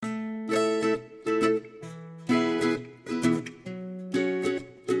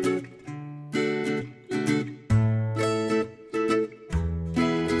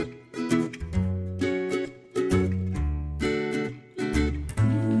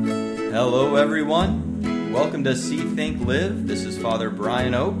Hello, everyone. Welcome to See, Think, Live. This is Father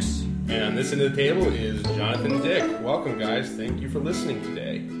Brian Oakes. And on this end of the table is Jonathan Dick. Welcome, guys. Thank you for listening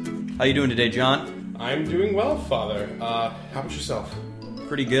today. How you doing today, John? I'm doing well, Father. How about yourself?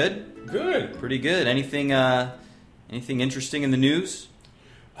 Pretty good. Good. Pretty good. Anything interesting in the news?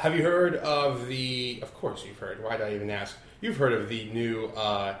 Have you heard of Of course you've heard. Why did I even ask? You've heard of the new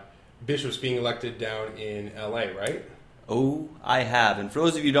bishops being elected down in L.A., right? Oh, I have. And for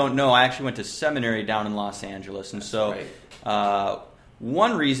those of you who don't know, I actually went to seminary down in Los Angeles. And so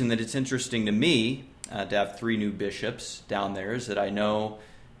one reason that it's interesting to me to have three new bishops down there is that I know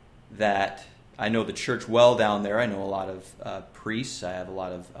the church well down there. I know a lot of priests. I have a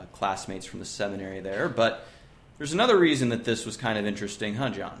lot of classmates from the seminary there. But there's another reason that this was kind of interesting,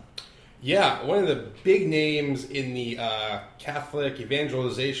 huh, John? Yeah, one of the big names in the Catholic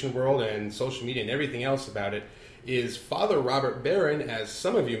evangelization world and social media and everything else about it is Father Robert Barron, as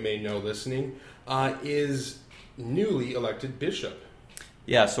some of you may know listening, is newly elected bishop.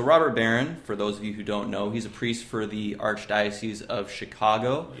 Yeah, so Robert Barron, for those of you who don't know, he's a priest for the Archdiocese of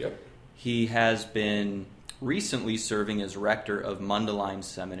Chicago. Yep. He has been recently serving as rector of Mundelein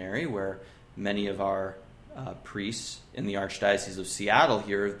Seminary, where many of our priests in the Archdiocese of Seattle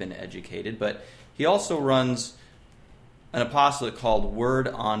here have been educated. But he also runs an apostolate called Word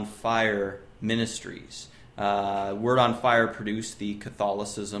on Fire Ministries. Word on Fire produced the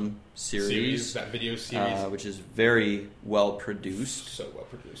Catholicism series, that video series, which is very well produced. So well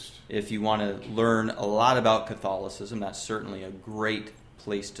produced. If you want to learn a lot about Catholicism, that's certainly a great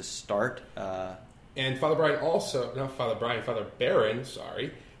place to start. And Father Barron also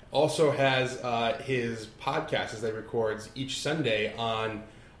has his podcast as they records each Sunday on,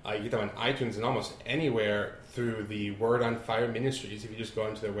 you get them on iTunes and almost anywhere through the Word on Fire Ministries. If you just go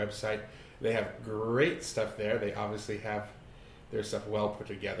into their website, they have great stuff there. They obviously have their stuff well put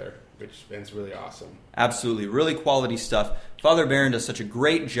together, which is really awesome. Absolutely. Really quality stuff. Father Barron does such a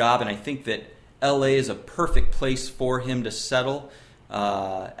great job, and I think that LA is a perfect place for him to settle.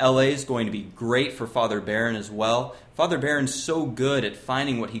 LA is going to be great for Father Barron as well. Father Barron's so good at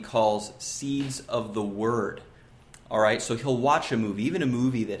finding what he calls seeds of the Word. All right, so he'll watch a movie, even a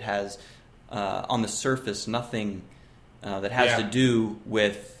movie that has, on the surface, nothing that has to do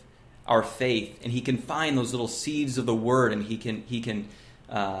with our faith, and he can find those little seeds of the Word, and he can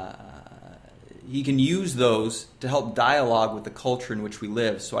use those to help dialogue with the culture in which we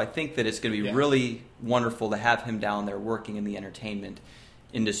live. So I think that it's going to be really wonderful to have him down there working in the entertainment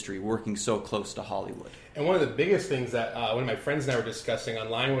industry, working so close to Hollywood. And one of the biggest things that one of my friends and I were discussing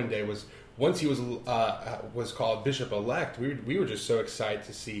online one day was once he was called Bishop-elect, we were just so excited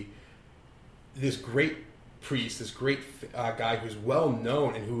to see this great priest, this great guy who's well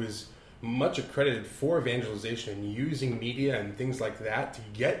known and who is much accredited for evangelization and using media and things like that to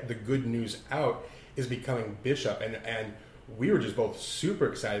get the good news out, is becoming bishop. And we were just both super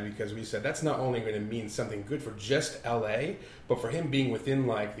excited because we said that's not only going to mean something good for just LA, but for him being within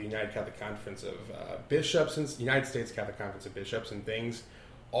like the United Catholic Conference of Bishops and United States Catholic Conference of Bishops and things,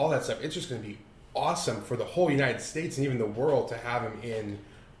 all that stuff. It's just going to be awesome for the whole United States and even the world to have him in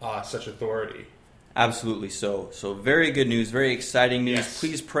such authority. Absolutely. So very good news, very exciting news. Yes.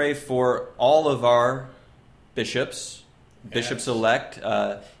 Please pray for all of our bishops, bishops-elect,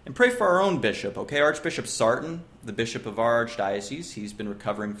 and pray for our own bishop, okay? Archbishop Sarton, the bishop of our archdiocese, he's been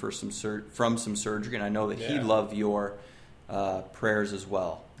recovering from some surgery, and I know that he'd love your prayers as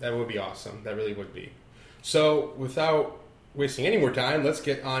well. That would be awesome. That really would be. So without wasting any more time, let's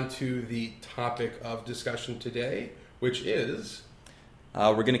get on to the topic of discussion today, which is...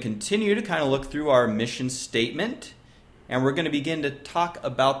 we're going to continue to kind of look through our mission statement, and we're going to begin to talk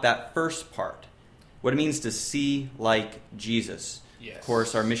about that first part, what it means to see like Jesus. Yes. Of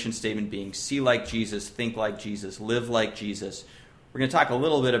course, our mission statement being see like Jesus, think like Jesus, live like Jesus. We're going to talk a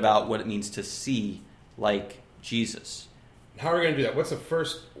little bit about what it means to see like Jesus. How are we going to do that? What's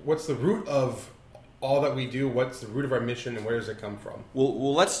the root of all that we do? What's the root of our mission, and where does it come from?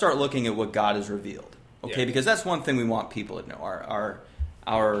 Well, let's start looking at what God has revealed, okay? Because that's one thing we want people to know.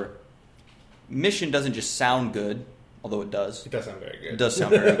 Our mission doesn't just sound good, although it does. It does sound very good. It does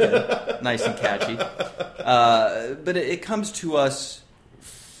sound very good. Nice and catchy. But it comes to us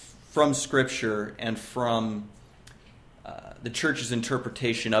from Scripture and from the Church's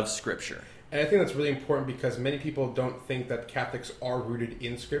interpretation of Scripture. And I think that's really important because many people don't think that Catholics are rooted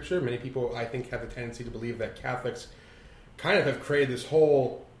in Scripture. Many people, I think, have the tendency to believe that Catholics kind of have created this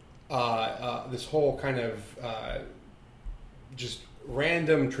whole kind of just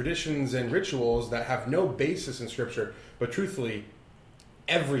random traditions and rituals that have no basis in Scripture. But truthfully,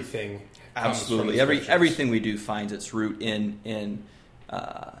 everything Absolutely. Everything we do finds its root in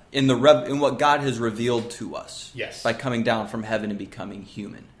in what God has revealed to us. Yes. By coming down from heaven and becoming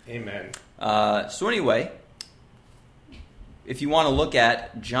human. Amen. So anyway, if you want to look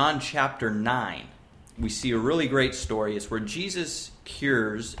at John chapter 9, we see a really great story. It's where Jesus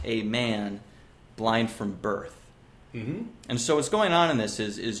cures a man blind from birth. Mm-hmm. And so what's going on in this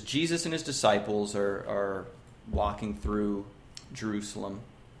is Jesus and his disciples are walking through Jerusalem.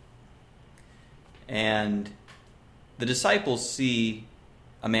 And the disciples see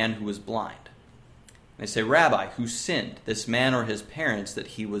a man who was blind. They say, "Rabbi, who sinned, this man or his parents, that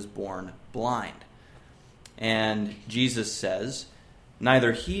he was born blind?" And Jesus says,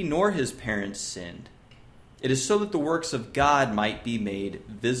 "Neither he nor his parents sinned. It is so that the works of God might be made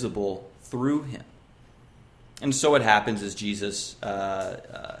visible through him." And so what happens is Jesus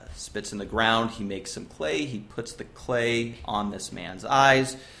spits in the ground. He makes some clay. He puts the clay on this man's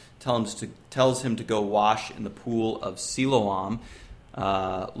eyes, tells him to go wash in the pool of Siloam.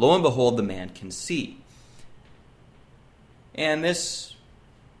 Lo and behold, the man can see. And this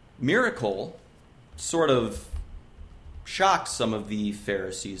miracle sort of shocked some of the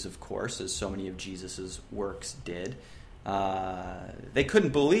Pharisees, of course, as so many of Jesus' works did. They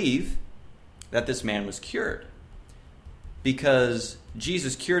couldn't believe that this man was cured, because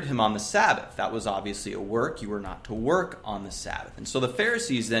Jesus cured him on the Sabbath. That was obviously a work. You were not to work on the Sabbath. And so the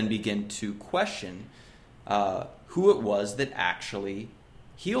Pharisees then begin to question who it was that actually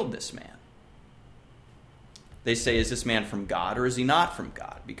healed this man. They say, is this man from God or is he not from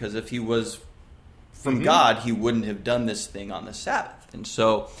God? Because if he was from God, he wouldn't have done this thing on the Sabbath. And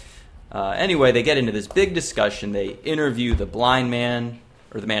so anyway, they get into this big discussion. They interview the blind man,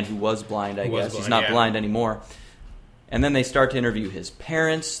 or the man who was blind, I guess. He's not blind anymore. And then they start to interview his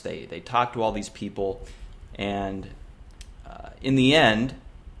parents. They talk to all these people. And in the end,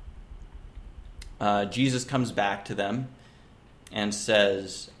 Jesus comes back to them and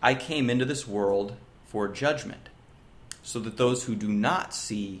says, "I came into this world for judgment, so that those who do not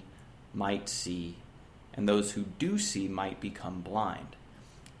see might see, and those who do see might become blind."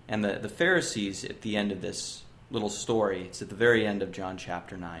 And the Pharisees, at the end of this little story, it's at the very end of John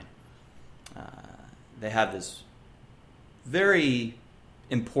chapter 9, they have this very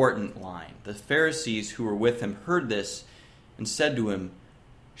important line. The Pharisees who were with him heard this and said to him,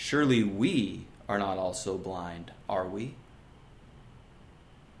 "Surely we are not also blind, are we?"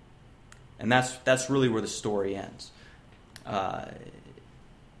 And that's really where the story ends. And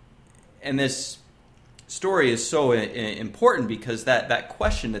this story is so important because that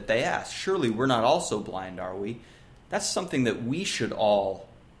question that they ask, "Surely we're not also blind, are we?" That's something that we should all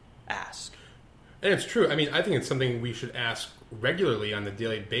ask. And it's true. I mean, I think it's something we should ask regularly on the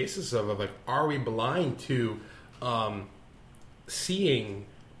daily basis of like, are we blind to seeing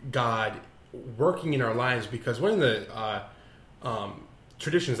God working in our lives? Because one of the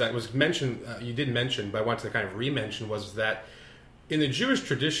traditions that was mentioned, you did mention, but I wanted to kind of re-mention, was that in the Jewish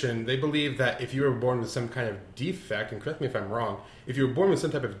tradition, they believe that if you were born with some kind of defect, and correct me if I'm wrong, if you were born with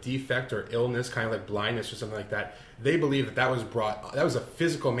some type of defect or illness, kind of like blindness or something like that, they believe that was a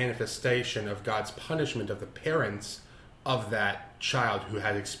physical manifestation of God's punishment of the parents of that child who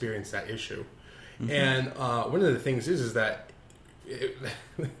had experienced that issue. Mm-hmm. And one of the things is that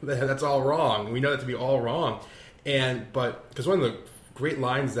that's all wrong. We know that to be all wrong. But because one of the great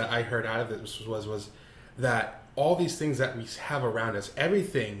lines that I heard out of this was that all these things that we have around us,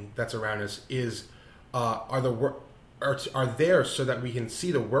 everything that's around us, are there so that we can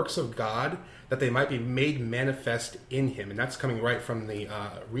see the works of God, that they might be made manifest in Him. And that's coming right from the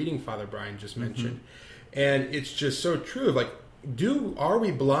reading Father Brian just mentioned. And it's just so true. Like, are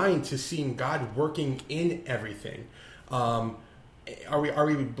we blind to seeing God working in everything? Are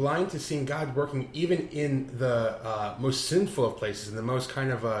we blind to seeing God working even in the most sinful of places, in the most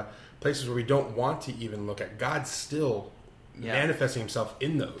kind of places where we don't want to even look at? God still manifesting Himself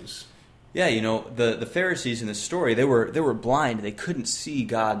in those. Yeah, the Pharisees in this story, they were blind. They couldn't see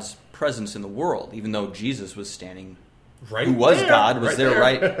God's presence in the world, even though Jesus was standing, who was there, God, was there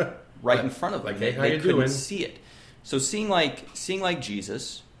right in front of them. They couldn't see it. So seeing like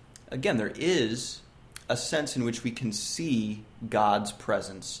Jesus, again, there is a sense in which we can see God's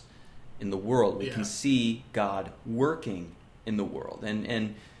presence in the world. We can see God working in the world.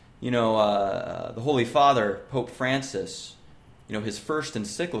 And the Holy Father, Pope Francis, his first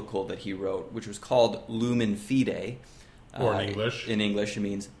encyclical that he wrote, which was called Lumen Fide, or in English. In English, it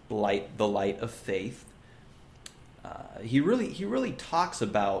means the light of faith. He really talks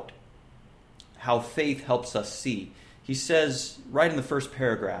about how faith helps us see. He says right in the first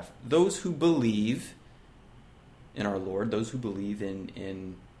paragraph, those who believe in our Lord, those who believe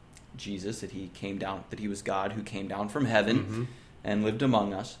in Jesus, that He came down, that He was God who came down from heaven, and lived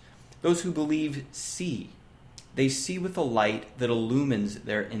among us. Those who believe see. They see with a light that illumines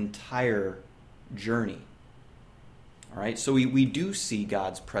their entire journey. All right, so we do see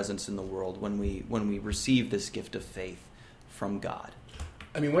God's presence in the world when we receive this gift of faith from God.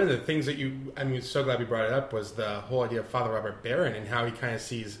 I mean, one of the things that so glad we brought it up was the whole idea of Father Robert Barron and how he kind of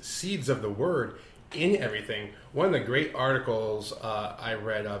sees seeds of the word in everything. One of the great articles I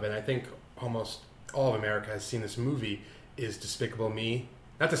read of, and I think almost all of America has seen this movie, is Despicable Me.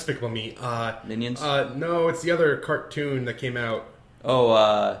 Not Despicable Me. Minions? No, it's the other cartoon that came out.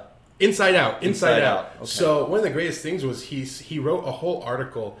 Inside Out. Inside Out. Okay. So one of the greatest things was he wrote a whole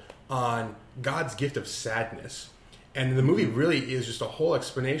article on God's gift of sadness, and the movie really is just a whole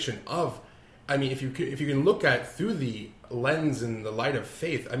explanation of. I mean, if you can look at it through the lens and the light of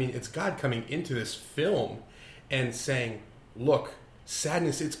faith, I mean, it's God coming into this film and saying, "Look,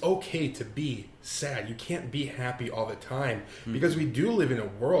 sadness. It's okay to be sad. You can't be happy all the time because we do live in a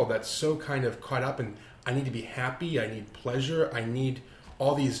world that's so kind of caught up in I need to be happy. I need pleasure. I need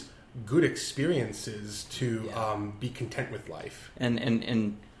all these." Good experiences to be content with life.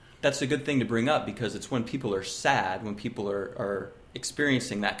 And that's a good thing to bring up because it's when people are sad, when people are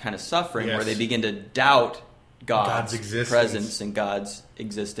experiencing that kind of suffering where they begin to doubt God's presence and God's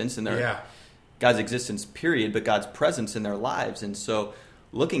existence and God's existence period, but God's presence in their lives. And so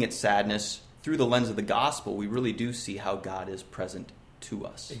looking at sadness through the lens of the gospel, we really do see how God is present to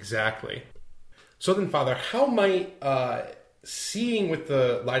us. Exactly. So then, Father, how might seeing with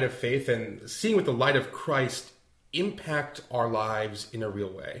the light of faith and seeing with the light of Christ impact our lives in a real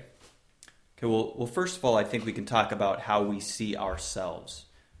way? Okay, well, first of all, I think we can talk about how we see ourselves.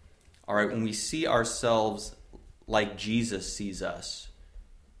 All right, when we see ourselves like Jesus sees us,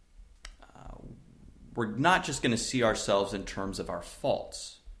 we're not just going to see ourselves in terms of our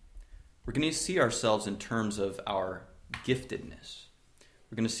faults. We're going to see ourselves in terms of our giftedness.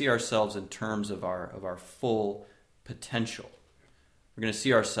 We're going to see ourselves in terms of our full potential. We're going to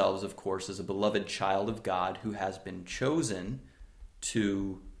see ourselves, of course, as a beloved child of God who has been chosen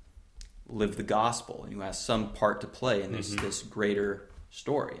to live the gospel and who has some part to play in this greater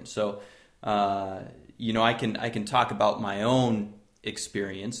story. And so, I can talk about my own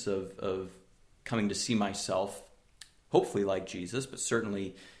experience of coming to see myself, hopefully like Jesus, but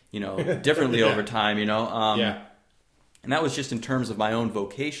certainly, differently over time, And that was just in terms of my own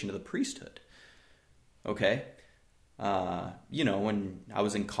vocation to the priesthood. Okay? When I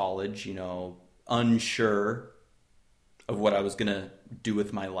was in college, unsure of what I was going to do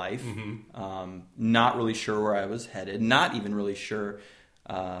with my life, not really sure where I was headed, not even really sure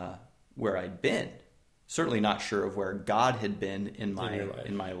where I'd been. Certainly not sure of where God had been in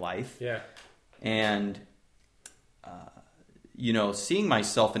my life. Yeah. And, seeing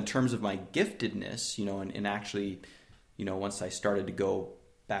myself in terms of my giftedness, and actually, once I started to go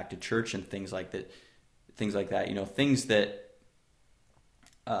back to church and things like that,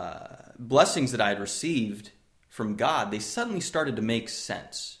 blessings that I had received from God, they suddenly started to make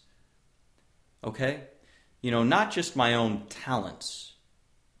sense. Okay? Not just my own talents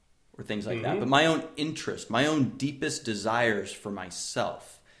or things like that, but my own interest, my own deepest desires for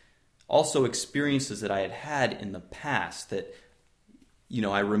myself. Also experiences that I had had in the past that,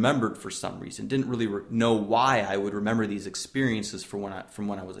 I remembered for some reason. Didn't really know why I would remember these experiences from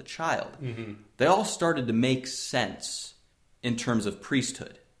when I was a child. They all started to make sense in terms of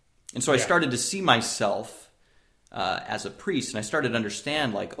priesthood. And so I started to see myself as a priest, and I started to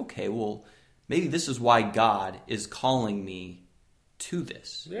understand, okay, well, maybe this is why God is calling me to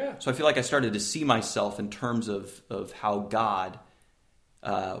this. Yeah. So I feel like I started to see myself in terms of how God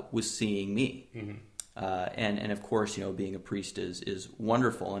was seeing me. And of course, being a priest is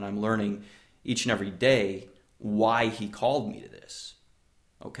wonderful, and I'm learning each and every day why he called me to this.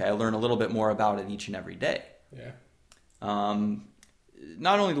 Okay, I learn a little bit more about it each and every day. Yeah.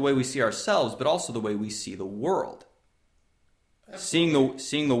 Not only the way we see ourselves, but also the way we see the world. Absolutely.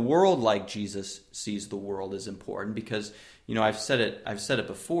 Seeing the world like Jesus sees the world is important because, I've said it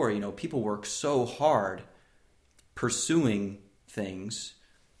before, people work so hard pursuing things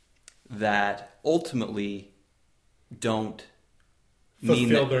that ultimately don't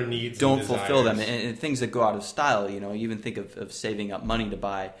fulfill their needs, don't fulfill them, and things that go out of style. You even think of saving up money to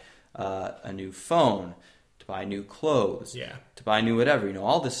buy a new phone, to buy new clothes, to buy new whatever.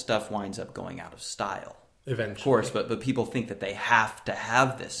 All this stuff winds up going out of style. Eventually. Of course, but people think that they have to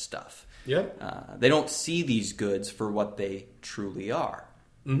have this stuff. Yep. They don't see these goods for what they truly are.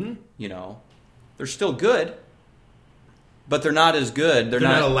 They're still good, but they're not as good. They're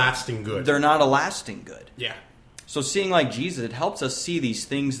not a lasting good. They're not a lasting good. Yeah. So seeing like Jesus, it helps us see these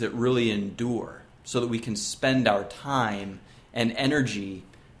things that really endure so that we can spend our time and energy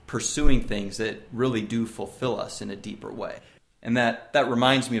pursuing things that really do fulfill us in a deeper way. And that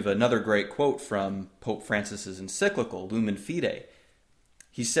reminds me of another great quote from Pope Francis's encyclical, Lumen Fide.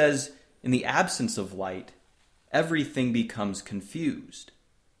 He says, "In the absence of light, everything becomes confused.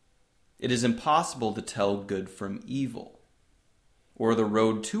 It is impossible to tell good from evil, or the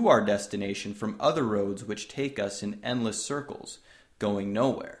road to our destination from other roads which take us in endless circles, going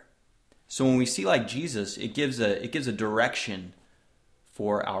nowhere." So when we see like Jesus, it gives a direction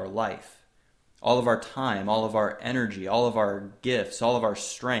for our life. All of our time, all of our energy, all of our gifts, all of our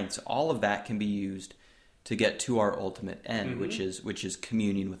strengths, all of that can be used to get to our ultimate end, which is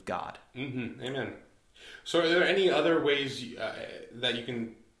communion with God. Amen. So are there any other ways that you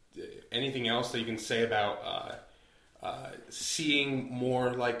can, anything else that you can say about seeing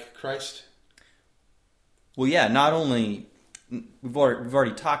more like Christ? Well, yeah, not only, we've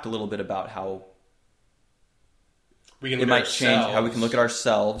already talked a little bit about how we can it might change, how we can look at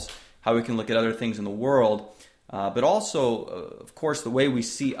ourselves, how we can look at other things in the world, but also, of course, the way we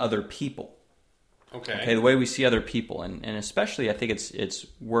see other people. Okay, the way we see other people, and especially I think it's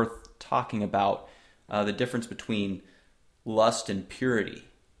worth talking about the difference between lust and purity.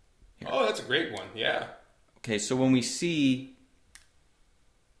 Here. Oh, that's a great one, yeah. Okay, so when we see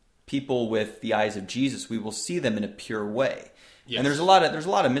people with the eyes of Jesus, we will see them in a pure way. Yes. And there's a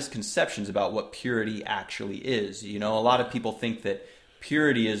lot of misconceptions about what purity actually is. You know, a lot of people think that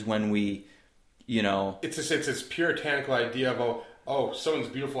purity is when we, you know, it's this puritanical idea of oh, someone's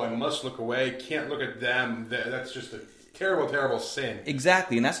beautiful, I must look away, can't look at them. That's just a terrible, terrible sin.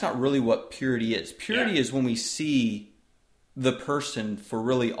 Exactly, and that's not really what purity is. Purity is when we see the person for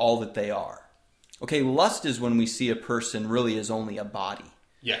really all that they are. Okay, lust is when we see a person really as only a body.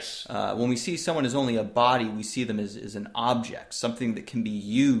 Yes. When we see someone as only a body, we see them as an object, something that can be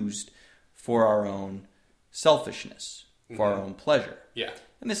used for our own selfishness, for our own pleasure. Yeah.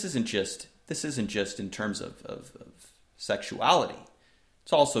 And this isn't just in terms of sexuality.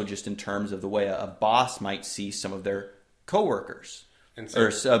 It's also just in terms of the way a boss might see some of their coworkers.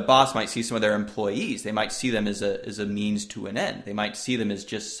 Or a boss might see some of their employees. They might see them as a means to an end. They might see them as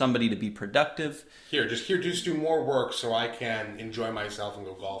just somebody to be productive. Just do more work so I can enjoy myself and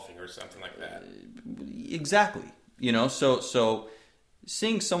go golfing or something like that. Exactly. You know, so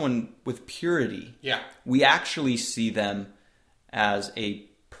seeing someone with purity, we actually see them as a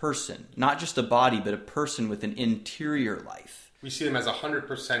person, not just a body, but a person with an interior life. We see them as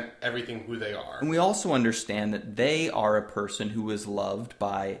 100% everything who they are. And we also understand that they are a person who is loved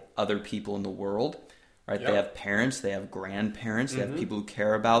by other people in the world, right? Yep. They have parents, they have grandparents, they have people who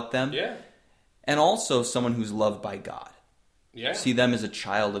care about them. Yeah. And also someone who's loved by God. Yeah. See them as a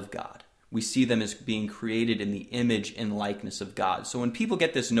child of God. We see them as being created in the image and likeness of God. So when people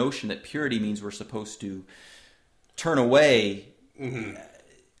get this notion that purity means we're supposed to turn away,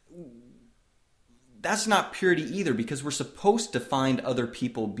 that's not purity either, because we're supposed to find other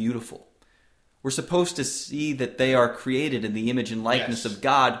people beautiful. We're supposed to see that they are created in the image and likeness of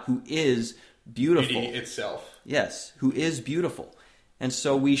God, who is beautiful. Beauty itself. Yes, who is beautiful. And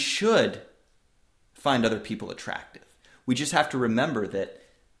so we should find other people attractive. We just have to remember that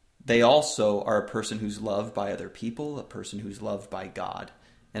they also are a person who's loved by other people, a person who's loved by God,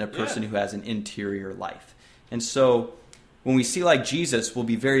 and a person who has an interior life. And so when we see like Jesus, we'll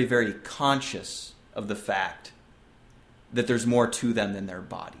be very, very conscious of the fact that there's more to them than their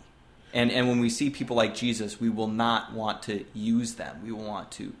body. And when we see people like Jesus, we will not want to use them. We will want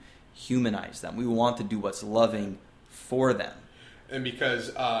to humanize them. We will want to do what's loving for them. And because,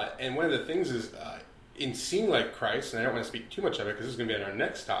 and one of the things is, in seeing like Christ, and I don't want to speak too much of it because this is going to be on our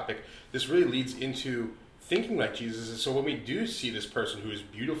next topic, this really leads into thinking like Jesus. And so when we do see this person who is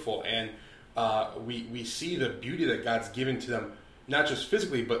beautiful and we see the beauty that God's given to them, not just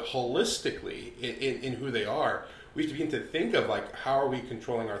physically, but holistically in who they are, we begin to think of like, how are we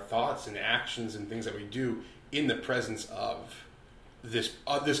controlling our thoughts and actions and things that we do in the presence of this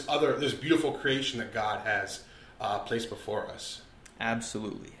beautiful creation that God has placed before us.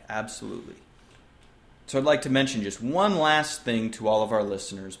 Absolutely, absolutely. So I'd like to mention just one last thing to all of our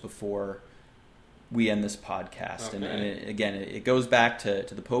listeners before we end this podcast. Okay. And again, it goes back to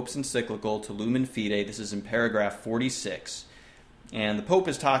the Pope's encyclical, to Lumen Fide. This is in paragraph 46. And the Pope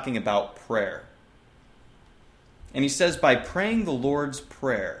is talking about prayer. And he says, by praying the Lord's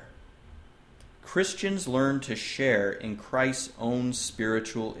Prayer, Christians learn to share in Christ's own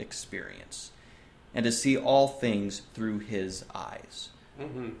spiritual experience and to see all things through his eyes.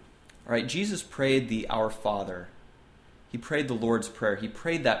 Mm-hmm. All right, Jesus prayed the Our Father. He prayed the Lord's Prayer. He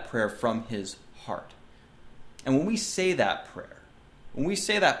prayed that prayer from his heart. And when we say that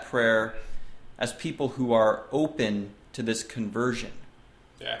prayer as people who are open to this conversion.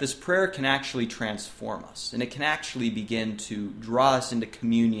 Yeah. This prayer can actually transform us, and it can actually begin to draw us into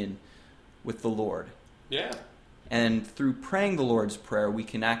communion with the Lord. Yeah. And through praying the Lord's Prayer, we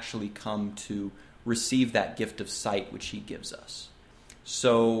can actually come to receive that gift of sight which He gives us.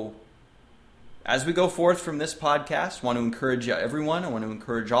 So, as we go forth from this podcast, I want to encourage everyone, I want to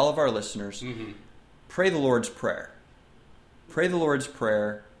encourage all of our listeners, pray the Lord's Prayer. Pray the Lord's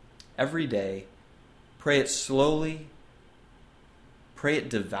Prayer every day. Pray it slowly. Pray it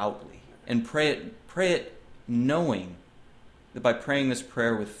devoutly. And pray it knowing that by praying this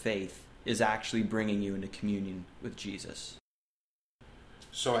prayer with faith is actually bringing you into communion with Jesus.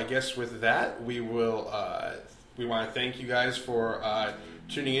 So I guess with that, we will. We want to thank you guys for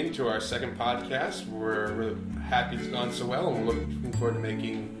tuning in to our second podcast. We're really happy it's gone so well, and we're looking forward to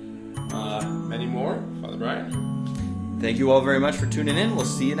making many more. Father Brian, Thank you all very much for tuning in. We'll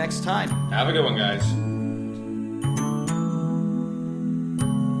see you next time. have a good one, guys.